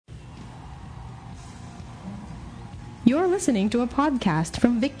You're listening to a podcast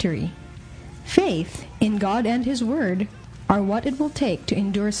from Victory. Faith in God and His Word are what it will take to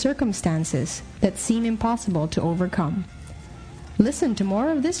endure circumstances that seem impossible to overcome. Listen to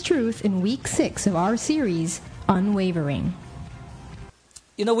more of this truth in Week 6 of our series, Unwavering.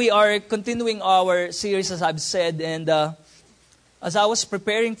 You know, we are continuing our series, as I've said, and as I was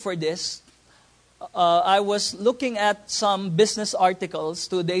preparing for this, I was looking at some business articles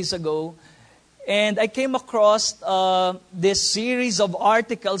 2 days ago, and I came across this series of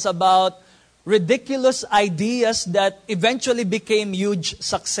articles about ridiculous ideas that eventually became huge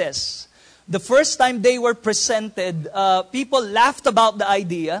success. The first time they were presented, people laughed about the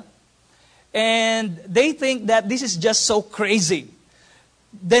idea, and they think that this is just so crazy.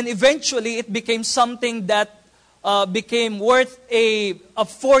 Then eventually it became something that became worth a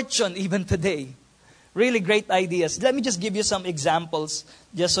fortune even today. Really great ideas. Let me just give you some examples,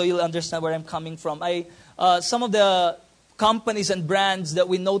 just so you'll understand where I'm coming from. Some of the companies and brands that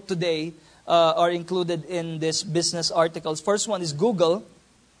we know today are included in this business articles. First one is Google.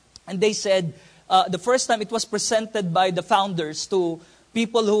 And they said the first time it was presented by the founders to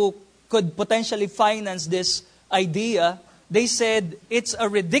people who could potentially finance this idea, they said it's a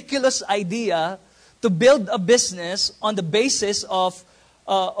ridiculous idea to build a business on the basis of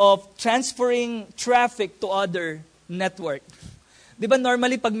transferring traffic to other network. Di ba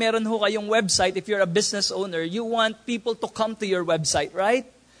normally pag meron ho kayong website, if you're a business owner, you want people to come to your website, right?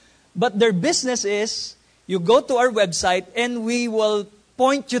 But their business is, you go to our website and we will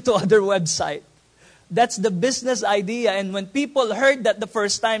point you to other website. That's the business idea. And when people heard that the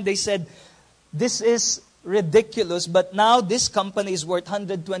first time, they said, this is ridiculous. But now this company is worth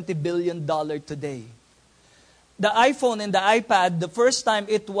 $120 billion today. The iPhone and the iPad, the first time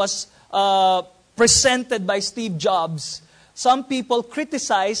it was presented by Steve Jobs, some people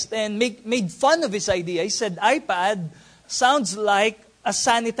criticized and made fun of his idea. He said, iPad sounds like a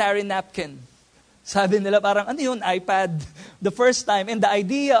sanitary napkin. Sabi nila parang, ano yun, iPad? The first time. And the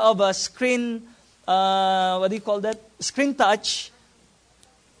idea of a screen, what do you call that? Screen touch.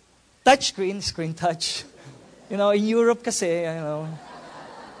 Screen touch. You know, in Europe kasi,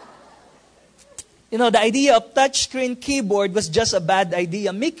 you know, the idea of touchscreen keyboard was just a bad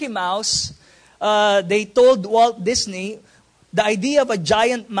idea. Mickey Mouse, they told Walt Disney, the idea of a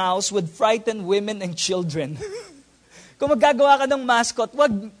giant mouse would frighten women and children. Kung magagawa ka ng mascot,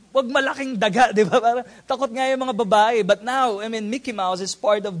 wag malaking daga, di ba? Parang takot nga yung mga babae. But now, I mean, Mickey Mouse is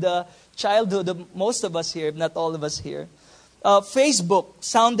part of the childhood of most of us here, if not all of us here. Facebook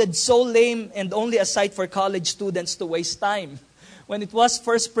sounded so lame and only a site for college students to waste time. When it was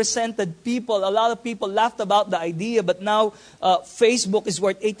first presented, a lot of people laughed about the idea, but now Facebook is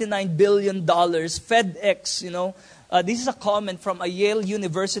worth $89 billion. FedEx, you know, this is a comment from a Yale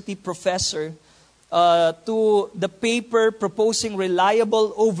University professor to the paper proposing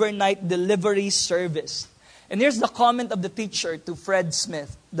reliable overnight delivery service. And here's the comment of the teacher to Fred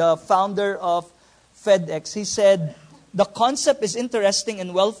Smith, the founder of FedEx. He said, the concept is interesting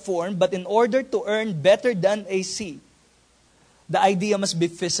and well-formed, but in order to earn better than AC, the idea must be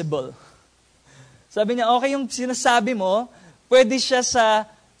feasible. Sabi niya, okay yung sinasabi mo, pwede siya sa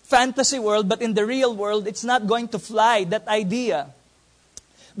fantasy world, but in the real world, it's not going to fly, that idea.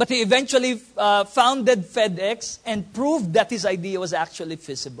 But he eventually founded FedEx and proved that his idea was actually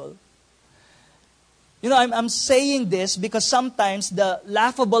feasible. You know, I'm saying this because sometimes the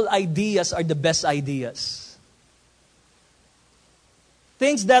laughable ideas are the best ideas.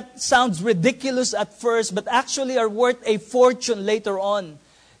 Things that sounds ridiculous at first, but actually are worth a fortune later on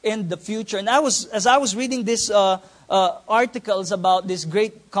in the future. And as I was reading these articles about these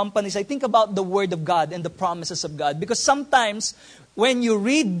great companies, I think about the Word of God and the promises of God. Because sometimes, when you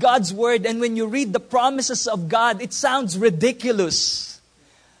read God's Word and when you read the promises of God, it sounds ridiculous.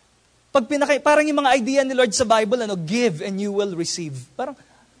 Parang yung mga idea ni Lord sa Bible, give and you will receive. Parang,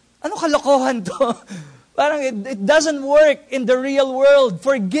 ano kalokohan to? Parang it doesn't work in the real world.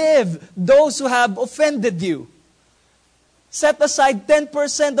 Forgive those who have offended you. Set aside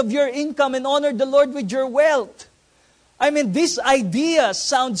 10% of your income and honor the Lord with your wealth. I mean, this idea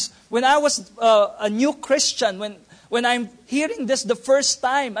sounds, when I was a new Christian, when I'm hearing this the first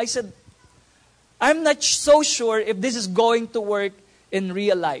time, I said, I'm not so sure if this is going to work in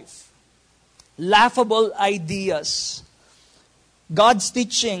real life. Laughable ideas. God's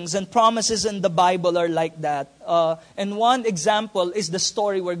teachings and promises in the Bible are like that. And one example is the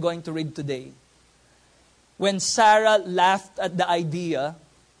story we're going to read today. When Sarah laughed at the idea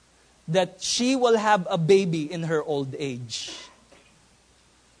that she will have a baby in her old age.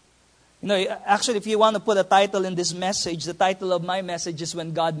 You know, actually, if you want to put a title in this message, the title of my message is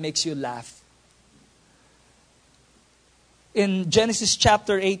When God Makes You Laugh. in Genesis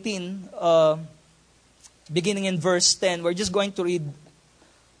chapter 18, beginning in verse 10. We're just going to read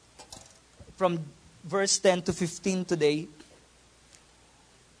from verse 10 to 15 today.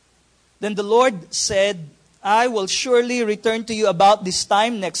 Then the Lord said, I will surely return to you about this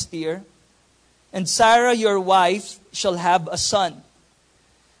time next year, and Sarah your wife shall have a son.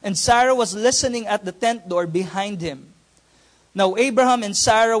 And Sarah was listening at the tent door behind him. Now Abraham and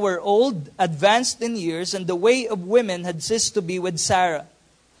Sarah were old, advanced in years, and the way of women had ceased to be with Sarah.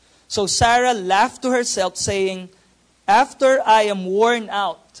 So Sarah laughed to herself, saying, after I am worn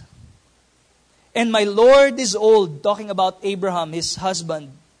out, and my Lord is old, talking about Abraham, his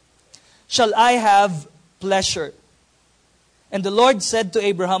husband, shall I have pleasure? And the Lord said to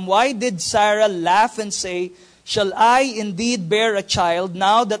Abraham, why did Sarah laugh and say, shall I indeed bear a child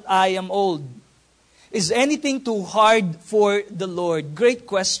now that I am old? Is anything too hard for the Lord? Great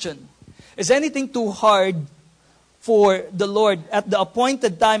question. Is anything too hard for the Lord? At the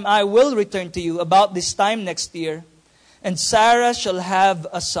appointed time I will return to you about this time next year, and Sarah shall have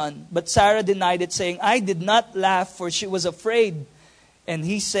a son. But Sarah denied it, saying, I did not laugh, for she was afraid. And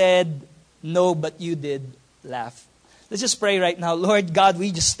he said, no, but you did laugh. Let's just pray right now. Lord God,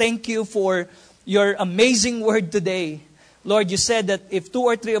 we just thank you for your amazing word today. Lord, you said that if 2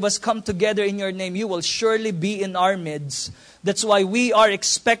 or 3 of us come together in your name, you will surely be in our midst. That's why we are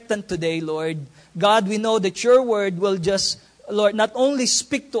expectant today, Lord. God, we know that your word will just, Lord, not only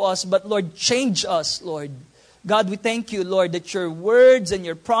speak to us, but Lord, change us, Lord. God, we thank you, Lord, that your words and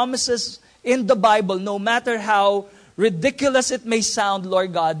your promises in the Bible, no matter how ridiculous it may sound,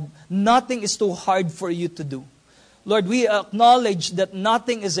 Lord God, nothing is too hard for you to do. Lord, we acknowledge that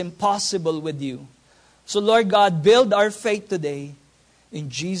nothing is impossible with you. So, Lord God, build our faith today. In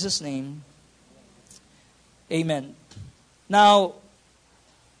Jesus' name, amen. Now,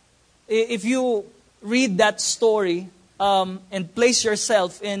 if you read that story and place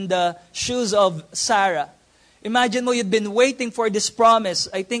yourself in the shoes of Sarah, imagine mo, you'd been waiting for this promise.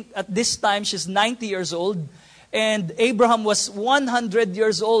 I think at this time, she's 90 years old. And Abraham was 100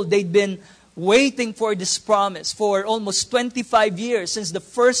 years old. They'd been waiting for this promise for almost 25 years since the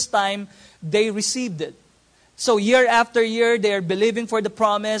first time they received it. So year after year, they are believing for the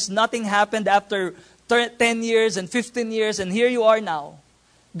promise. Nothing happened after 10 years and 15 years. And here you are now.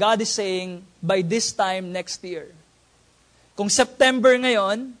 God is saying, by this time next year. Kung September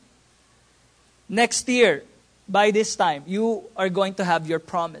ngayon, next year, by this time, you are going to have your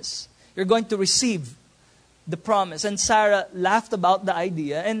promise. You're going to receive the promise. And Sarah laughed about the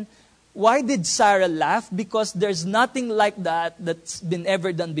idea. And why did Sarah laugh? Because there's nothing like that that's been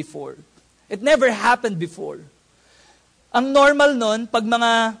ever done before. It never happened before. Ang normal nun, pag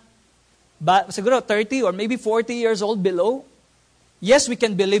mga, siguro 30 or maybe 40 years old below, yes, we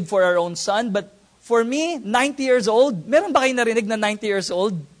can believe for our own son, but for me, 90 years old, meron ba kayo narinig na 90 years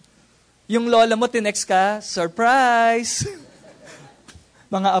old? Yung lola mo, tinext ka, surprise!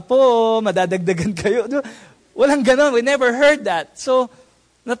 Mga apo, madadagdagan kayo. Walang ganon, we never heard that. So,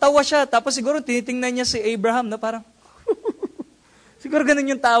 natawa siya. Tapos siguro tinitingnan niya si Abraham na parang, siguro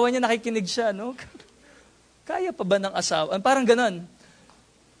ganun yung tawa niya, nakikinig siya, no? Kaya pa ba ng asawa? Parang ganon.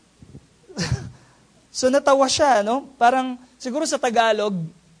 So natawa siya, no? Parang, siguro sa Tagalog,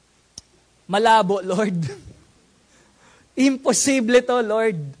 malabo, Lord. Imposible to,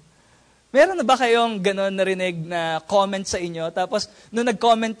 Lord. Meron na ba kayong ganon narinig na comment sa inyo? Tapos, nung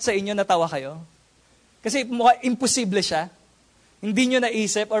nag-comment sa inyo, natawa kayo? Kasi imposible siya. Hindi nyo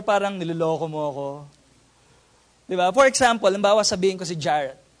naisip or parang niloloko mo ako. Diba? For example, halimbawa sabihin ko si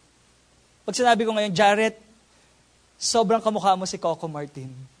Jarrett. Pag sinabi ko ngayon, Jarrett, sobrang kamukha mo si Coco Martin.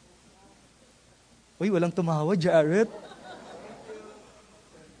 Uy, walang tumawa, Jarrett.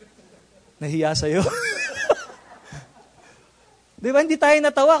 Nahiya sa'yo. Diba? Hindi tayo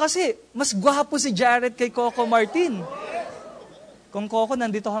natawa kasi mas gwapo si Jarrett kay Coco Martin. Kung Coco,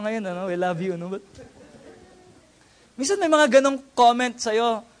 nandito ka ngayon, ano? We love you, no? But, minsan may mga ganong comment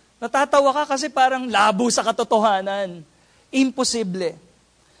sa'yo. Natatawa ka kasi parang labo sa katotohanan. Imposible.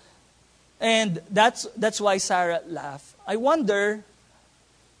 And that's why Sarah laughed. I wonder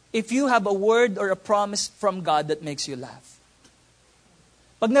if you have a word or a promise from God that makes you laugh.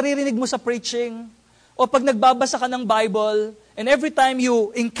 Pag naririnig mo sa preaching, o pag nagbabasa ka ng Bible, and every time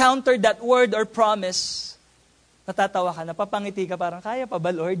you encounter that word or promise, natatawa ka, napapangiti ka, parang, kaya pa ba,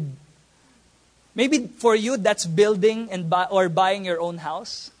 Lord? Maybe for you, that's building or buying your own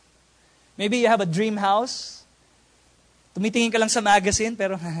house. Maybe you have a dream house. Tumitingin ka lang sa magazine,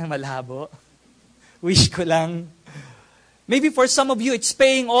 pero malabo. Wish ko lang. Maybe for some of you, it's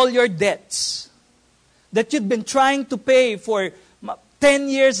paying all your debts that you've been trying to pay for 10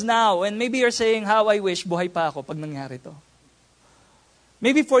 years now. And maybe you're saying, how I wish buhay pa ako pag nangyari to.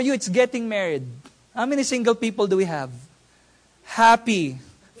 Maybe for you, it's getting married. How many single people do we have? Happy,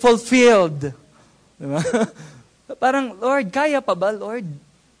 fulfilled. Diba? Parang, Lord, kaya pa ba, Lord?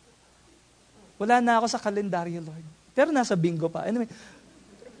 Wala na ako sa kalendaryo, Lord. Pero nasa bingo pa. Anyway,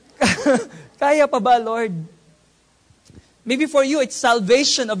 kaya pa ba, Lord? Maybe for you, it's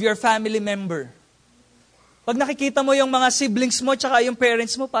salvation of your family member. Pag nakikita mo yung mga siblings mo tsaka yung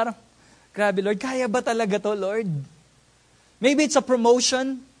parents mo, parang, grabe, Lord, kaya ba talaga to, Lord? Maybe it's a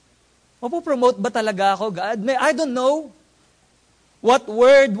promotion. Mapopromote ba talaga ako, God? I don't know what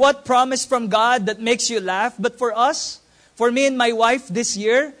word, what promise from God that makes you laugh. But for us, for me and my wife this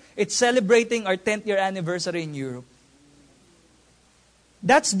year, it's celebrating our 10th year anniversary in Europe.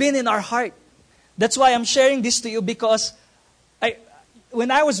 That's been in our heart. That's why I'm sharing this to you, because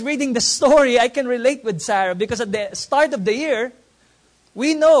when I was reading the story, I can relate with Sarah, because at the start of the year,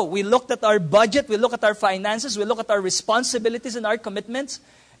 we know, we looked at our budget, we look at our finances, we look at our responsibilities and our commitments,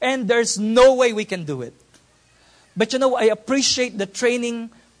 and there's no way we can do it. But I appreciate the training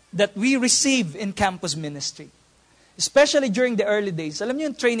that we receive in campus ministry. Especially during the early days. Alam niyo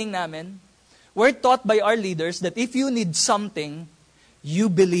yung training namin? We're taught by our leaders that if you need something, you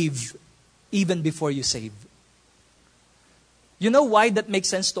believe even before you save. You know why that makes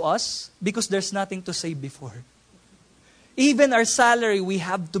sense to us? Because there's nothing to save before. Even our salary, we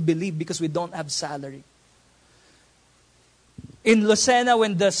have to believe because we don't have salary. In Lucena,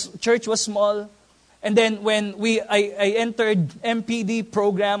 when the church was small, and then when I entered MPD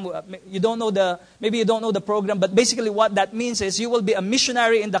program, maybe you don't know the program, but basically what that means is you will be a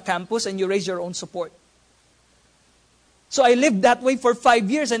missionary in the campus and you raise your own support. So I lived that way for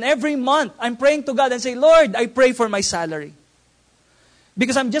 5 years, and every month I'm praying to God and say, Lord, I pray for my salary.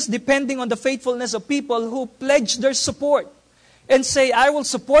 Because I'm just depending on the faithfulness of people who pledge their support and say, I will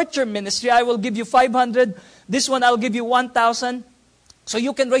support your ministry. I will give you 500. This one, I'll give you 1,000. So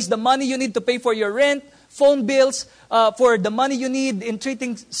you can raise the money you need to pay for your rent, phone bills, for the money you need in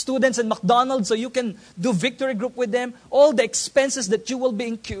treating students in McDonald's, so you can do victory group with them. All the expenses that you will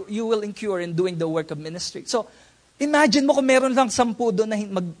incur in doing the work of ministry. So imagine mo kung meron lang 10 doon na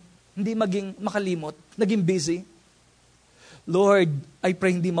hindi maging makalimot, naging busy. Lord, I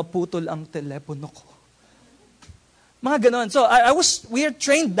pray hindi maputol ang telepono ko. Mga ganon. So we are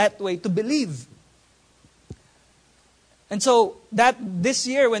trained that way to believe. And so that this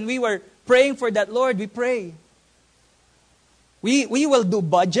year when we were praying for that, Lord, we pray. We will do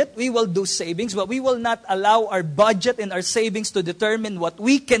budget, we will do savings, but we will not allow our budget and our savings to determine what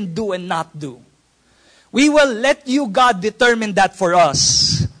we can do and not do. We will let you, God, determine that for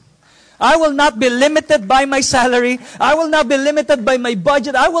us. I will not be limited by my salary. I will not be limited by my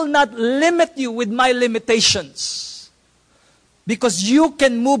budget. I will not limit you with my limitations. Because you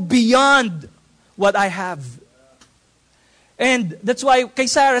can move beyond what I have. And that's why kay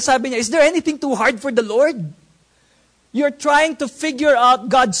Sarah sabi niya, is there anything too hard for the Lord? You're trying to figure out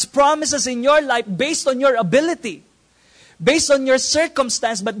God's promises in your life based on your ability, based on your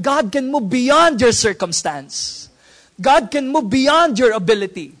circumstance, but God can move beyond your circumstance. God can move beyond your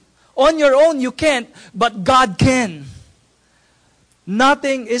ability. On your own, you can't, but God can.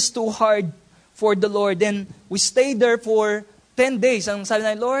 Nothing is too hard for the Lord. And we stayed there for 10 days. Ang sabi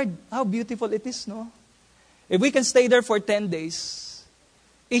na, Lord, how beautiful it is, no? If we can stay there for 10 days,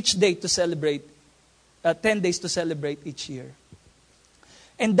 each day to celebrate, 10 days to celebrate each year.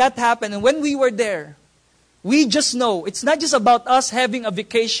 And that happened. And when we were there, we just know, it's not just about us having a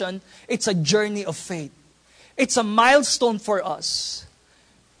vacation, it's a journey of faith. It's a milestone for us.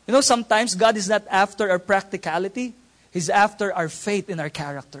 You know, sometimes God is not after our practicality. He's after our faith in our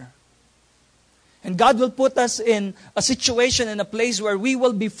character. And God will put us in a situation, in a place where we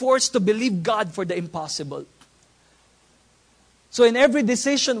will be forced to believe God for the impossible. So in every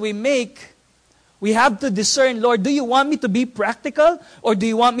decision we make, we have to discern, Lord, do you want me to be practical or do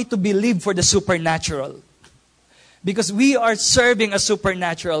you want me to believe for the supernatural? Because we are serving a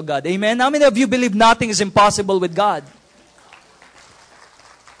supernatural God. Amen? How many of you believe nothing is impossible with God?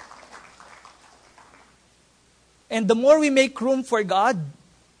 And the more we make room for God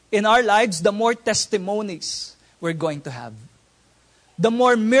in our lives, the more testimonies we're going to have. The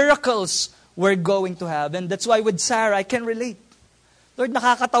more miracles we're going to have. And that's why with Sarah, I can relate. Lord,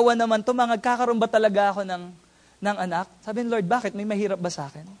 nakakatawa naman to. Magkakaroon ba talaga ako ng anak? Sabi Lord, bakit? May mahirap ba sa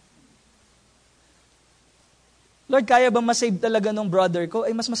akin? Lord, kaya ba masave talaga nung brother ko?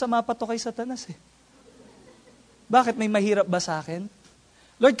 Ay, mas masama pa to kay Satanas eh. Bakit? May mahirap ba sa akin?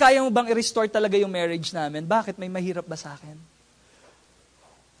 Lord, kaya mo bang i-restore talaga yung marriage namin? Bakit? May mahirap ba sa akin?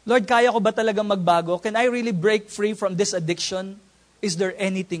 Lord, kaya ko ba talagang magbago? Can I really break free from this addiction? Is there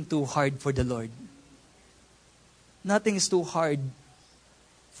anything too hard for the Lord? Nothing is too hard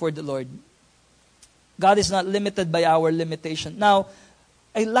for the Lord. God is not limited by our limitation. Now,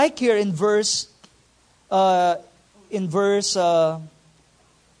 I like here in verse 14,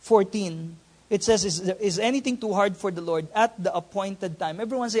 it says, is anything too hard for the Lord at the appointed time?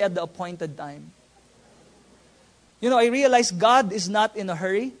 Everyone say at the appointed time. You know, I realize God is not in a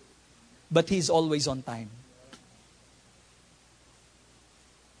hurry, but He's always on time.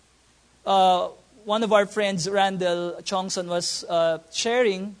 One of our friends, Randall Chongson, was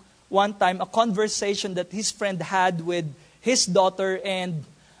sharing one time a conversation that his friend had with his daughter and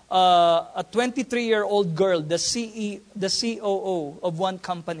a 23-year-old girl, the COO of one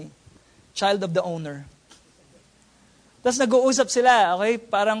company, child of the owner. Tapos nag-uusap sila, okay?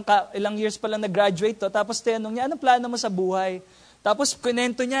 Parang ilang years pa lang nag-graduate to. Tapos tinanong niya, anong plano mo sa buhay? Tapos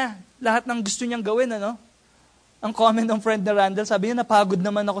kinento niya lahat ng gusto niyang gawin, ano? Ang comment ng friend na Randall, sabi niya, napagod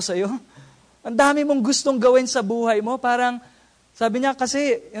naman ako sa'yo. Ang dami mong gustong gawin sa buhay mo. Parang, sabi niya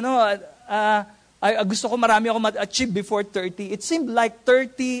kasi, gusto ko marami ako ma-achieve before 30. It seemed like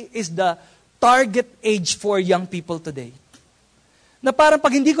 30 is the target age for young people today. Na parang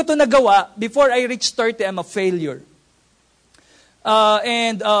pag hindi ko to nagawa, before I reach 30, I'm a failure.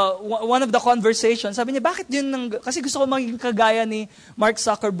 One of the conversations, sabi niya, bakit yun? Kasi gusto ko maging kagaya ni Mark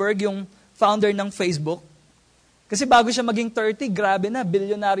Zuckerberg, yung founder ng Facebook. Kasi bago siya maging 30, grabe na,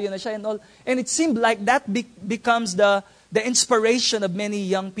 bilyonaryo na siya and all. And it seemed like that becomes the inspiration of many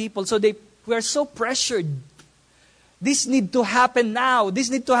young people. So we are so pressured. This need to happen now.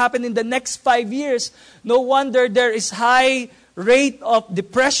 This need to happen in the next 5 years. No wonder there is high rate of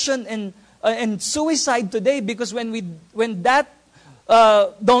depression and suicide today, because when that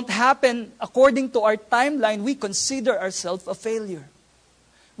don't happen according to our timeline, we consider ourselves a failure.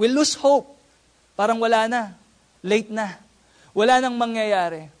 We lose hope. Parang wala na. Late na. Wala nang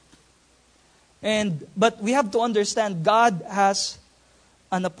mangyayari. But we have to understand God has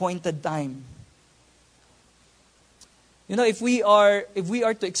an appointed time. You know, if we are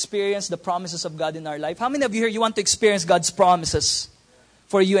to experience the promises of God in our life, how many of you here, you want to experience God's promises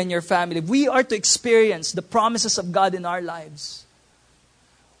for you and your family? If we are to experience the promises of God in our lives,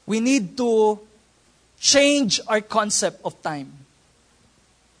 we need to change our concept of time.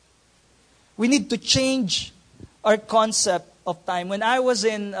 We need to change our concept of time.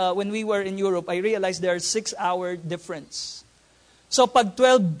 When we were in Europe, I realized there are 6-hour difference. So pag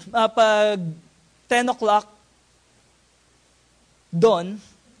 10 o'clock doon,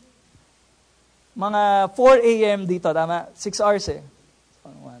 mga 4 a.m. dito, tama? 6 hours eh.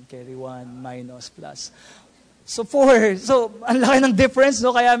 1 carry 1 minus plus. So 4. So ang laki ng difference, no?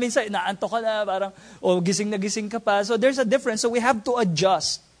 Kaya minsan inaantok ka na, parang gising na gising ka pa. So there's a difference. So we have to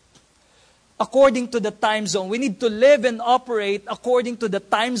adjust according to the time zone. We need to live and operate according to the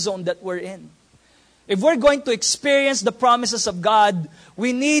time zone that we're in. If we're going to experience the promises of God,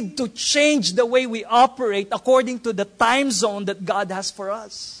 we need to change the way we operate according to the time zone that God has for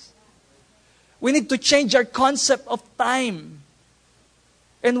us. We need to change our concept of time.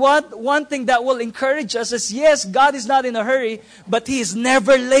 And one thing that will encourage us is, yes, God is not in a hurry, but He is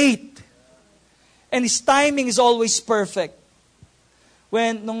never late. And His timing is always perfect.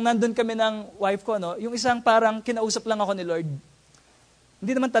 Nung nandun kami ng wife ko, no, yung isang parang kinausap lang ako ni Lord.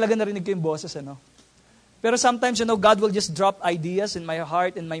 Hindi naman talaga narinig ko yung boses, ano. Pero sometimes, God will just drop ideas in my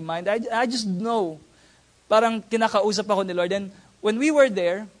heart, in my mind. I just know. Parang kinakausap ako ni Lord. And when we were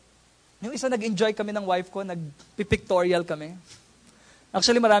there, yung isa nag-enjoy kami ng wife ko, nag-pictorial kami.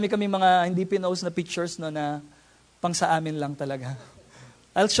 Actually, marami kami mga hindi pinost na pictures, no, na pang sa amin lang talaga.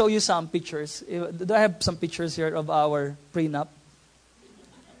 I'll show you some pictures. Do I have some pictures here of our prenup?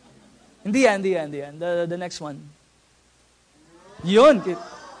 Hindi yan. The next one. Yun.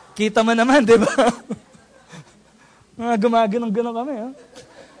 Kita mo naman, di ba? Mga gumaganong-ganon kami. Ha?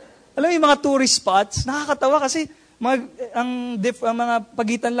 Alam mo yung mga tourist spots, nakakatawa kasi ang mga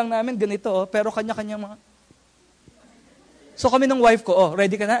pagitan lang namin ganito, pero kanya-kanyang mga... So kami ng wife ko,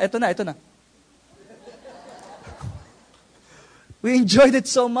 ready ka na? Ito na. We enjoyed it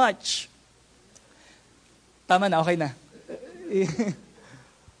so much. Tama na, okay na.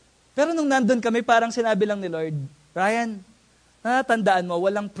 Pero nung nandun kami, parang sinabi lang ni Lord, Ryan, natandaan mo,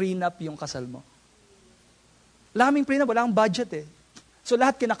 walang prenup yung kasal mo. Wala kaming prenup, wala kang budget eh. So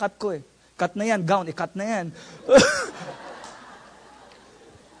lahat kinakat ko eh. Cut na yan, gown, i-cut na yan.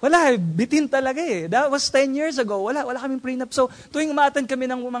 Wala, bitin talaga eh. That was 10 years ago. Wala kaming prenup. So tuwing umatan kami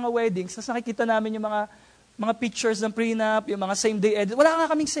ng mga weddings, tapos nakikita namin yung mga pictures ng prenup, yung mga same-day edit. Wala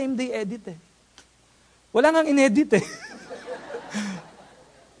nga kaming same-day edit eh. Wala nga inedit eh.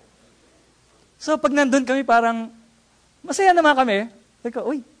 So, pag nandun kami, parang, masaya naman kami. Teka,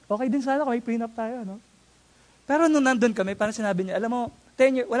 okay din sana kung may prenup tayo, no? Pero nung nandun kami, parang sinabi niya, alam mo,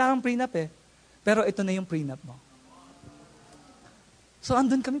 10 years, wala kang prenup eh. Pero ito na yung prenup mo. So,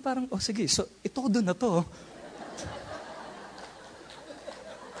 andun kami parang, sige, so, ito doon na to.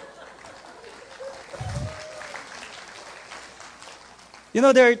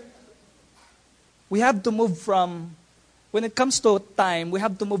 We have to move from, when it comes to time, we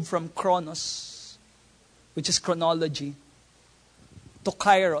have to move from chronos, which is chronology, to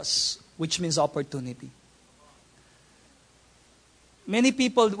kairos, which means opportunity. Many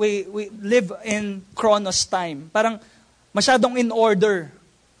people, we live in chronos time. Parang masyadong in order.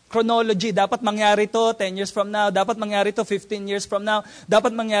 Chronology, dapat mangyari to 10 years from now, dapat mangyari to 15 years from now,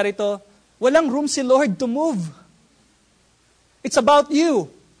 dapat mangyari to. Walang room si Lord to move. It's about you.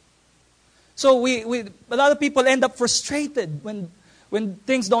 So a lot of people end up frustrated when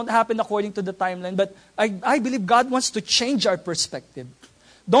things don't happen according to the timeline. But I believe God wants to change our perspective.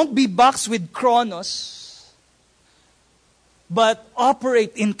 Don't be boxed with chronos, but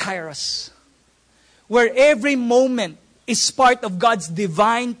operate in kairos, where every moment is part of God's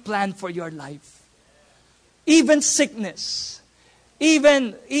divine plan for your life. Even sickness,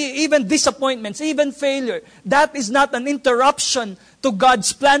 even disappointments, even failure, that is not an interruption to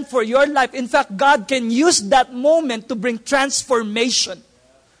God's plan for your life. In fact, God can use that moment to bring transformation.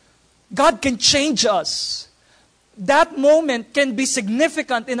 God can change us. That moment can be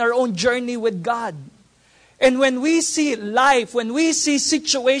significant in our own journey with God. And when we see life, when we see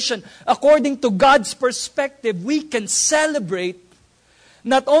situation according to God's perspective, we can celebrate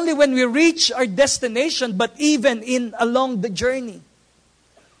not only when we reach our destination, but even along the journey.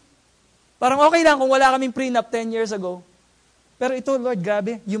 Parang okay lang kung wala kaming prenup 10 years ago. Pero ito, Lord,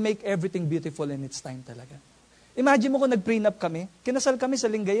 grabe, you make everything beautiful in its time talaga. Imagine mo kung nag-prenup kami, kinasal kami sa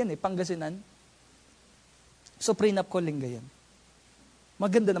Lingayen Pangasinan. So prenup ko Lingayen.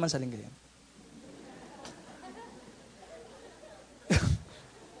 Maganda naman sa Lingayen.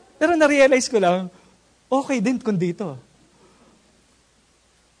 Pero na-realize ko lang, okay din kung dito.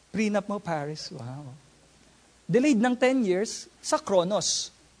 Prenup mo, Paris. Wow. Delayed ng 10 years sa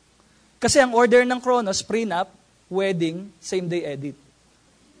Kronos. Kasi ang order ng Kronos, prenup, wedding, same-day edit.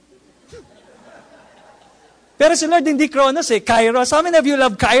 Pero si Lord hindi Kronos Kairos. How many of you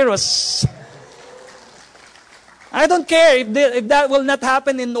love Kairos? I don't care if that will not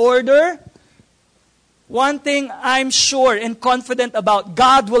happen in order. One thing I'm sure and confident about,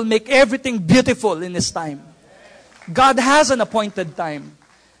 God will make everything beautiful in His time. God has an appointed time.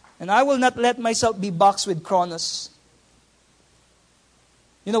 And I will not let myself be boxed with chronos.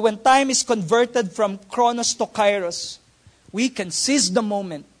 When time is converted from chronos to kairos, we can seize the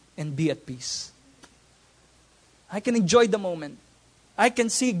moment and be at peace. I can enjoy the moment. I can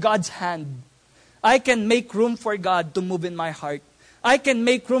see God's hand. I can make room for God to move in my heart. I can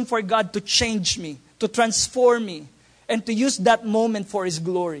make room for God to change me, to transform me, and to use that moment for His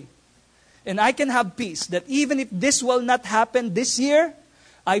glory. And I can have peace that even if this will not happen this year,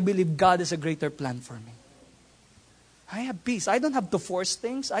 I believe God has a greater plan for me. I have peace. I don't have to force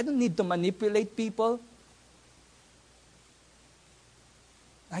things. I don't need to manipulate people.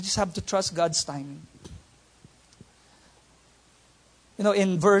 I just have to trust God's timing.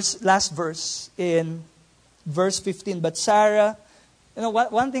 In last verse, in verse 15, but Sarah,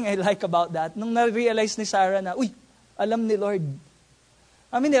 one thing I like about that, nung na-realize ni Sarah na, alam ni Lord.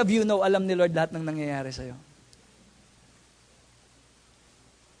 How many of you know alam ni Lord lahat ng nangyayari sa'yo?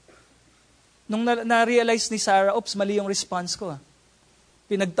 Nung na-realize ni Sarah, mali yung response ko.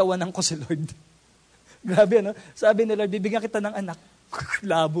 Pinagtawanan ko si Lord. Grabe, Sabi ni Lord, bibigyan kita ng anak.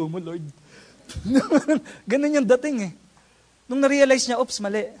 Labo mo, Lord. Ganun yung dating Nung na-realize niya,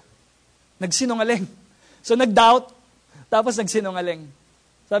 mali. Nagsinungaling. So nag-doubt, tapos nagsinungaling.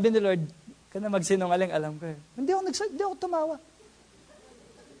 Sabi ni Lord, ka na magsinungaling, alam ko Hindi ako tumawa.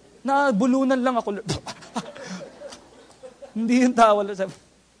 Nabulunan lang ako. Hindi yung tawa.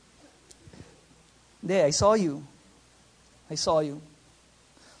 Hindi, I saw you. I saw you.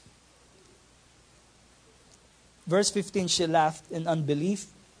 Verse 15, she laughed in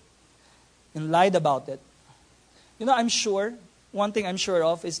unbelief and lied about it. One thing I'm sure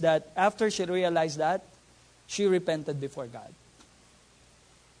of is that after she realized that, she repented before God.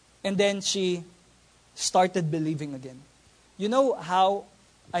 And then she started believing again. You know how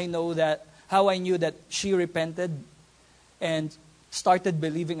I knew that she repented and started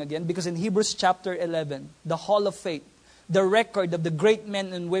believing again? Because in Hebrews chapter 11, the hall of faith, the record of the great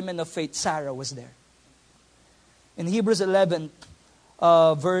men and women of faith, Sarah was there. In Hebrews 11,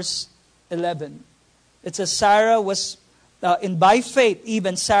 verse 11, it says, Sarah was, by faith,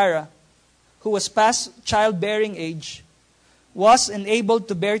 even Sarah, who was past childbearing age, was enabled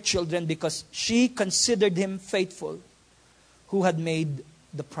to bear children because she considered him faithful, who had made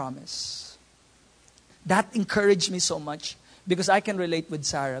the promise. That encouraged me so much because I can relate with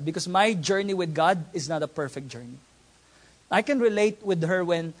Sarah. Because my journey with God is not a perfect journey. I can relate with her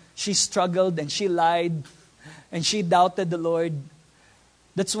when she struggled and she lied and she doubted the Lord.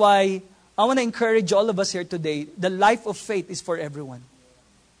 That's why I want to encourage all of us here today. The life of faith is for everyone.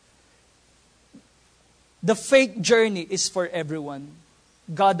 The faith journey is for everyone.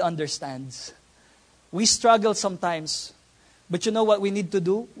 God understands. We struggle sometimes. But you know what we need to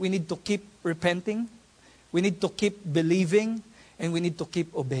do? We need to keep repenting. We need to keep believing. And we need to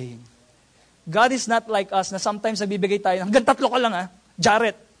keep obeying. God is not like us na sometimes nagbibigay tayo, hanggang 3 ka lang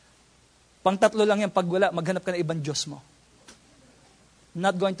Jaret. Pang 3 lang yan, pag wala, maghanap ka ng ibang Diyos mo.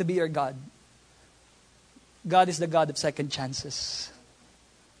 Not going to be your God. God is the God of second chances.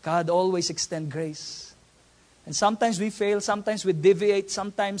 God always extends grace. And sometimes we fail, sometimes we deviate,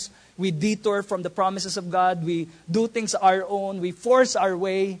 sometimes we detour from the promises of God. We do things our own, we force our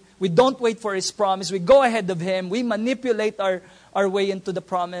way, we don't wait for His promise, we go ahead of Him, we manipulate our way into the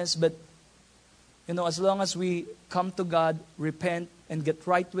promise. But, as long as we come to God, repent, and get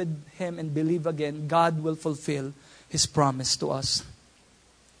right with Him and believe again, God will fulfill His promise to us.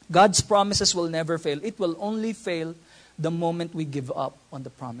 God's promises will never fail. It will only fail the moment we give up on the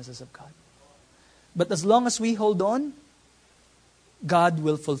promises of God. But as long as we hold on, God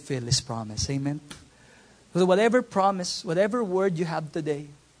will fulfill His promise. Amen? So whatever promise, whatever word you have today,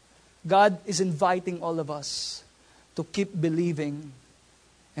 God is inviting all of us to keep believing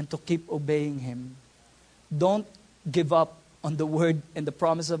and to keep obeying Him. Don't give up on the word and the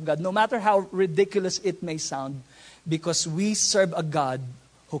promise of God, no matter how ridiculous it may sound, because we serve a God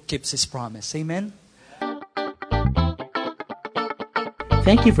who keeps His promise. Amen?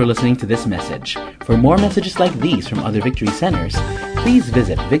 Thank you for listening to this message. For more messages like these from other Victory Centers, please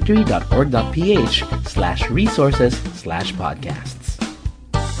visit victory.org.ph/resources/podcast.